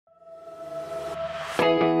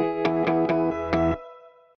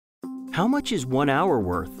How much is 1 hour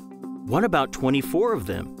worth? What about 24 of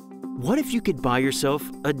them? What if you could buy yourself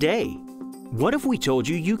a day? What if we told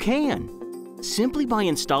you you can? Simply by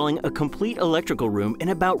installing a complete electrical room in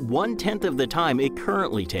about 1/10 of the time it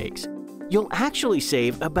currently takes, you'll actually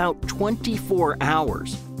save about 24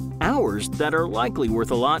 hours. Hours that are likely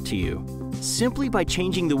worth a lot to you, simply by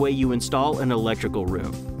changing the way you install an electrical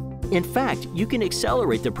room. In fact, you can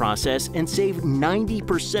accelerate the process and save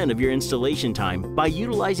 90% of your installation time by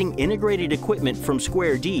utilizing integrated equipment from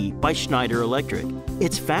Square D by Schneider Electric.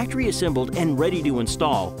 It's factory assembled and ready to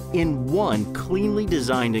install in one cleanly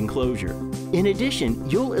designed enclosure. In addition,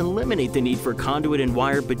 you'll eliminate the need for conduit and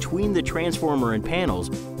wire between the transformer and panels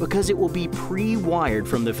because it will be pre-wired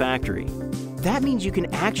from the factory. That means you can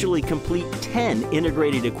actually complete 10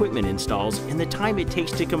 integrated equipment installs in the time it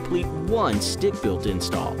takes to complete one stick-built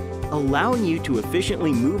install, allowing you to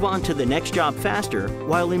efficiently move on to the next job faster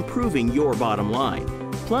while improving your bottom line.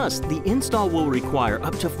 Plus, the install will require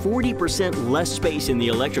up to 40% less space in the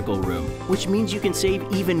electrical room, which means you can save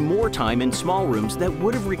even more time in small rooms that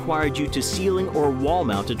would have required you to ceiling or wall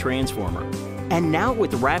mount a transformer. And now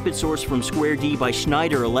with Rapid Source from Square D by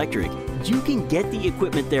Schneider Electric, you can get the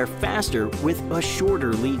equipment there faster with a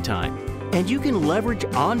shorter lead time. And you can leverage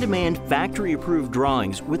on-demand factory-approved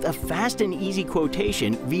drawings with a fast and easy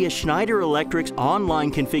quotation via Schneider Electric's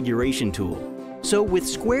online configuration tool. So with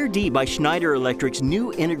Square D by Schneider Electric's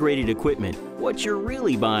new integrated equipment, what you're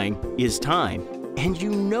really buying is time, and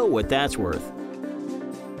you know what that's worth.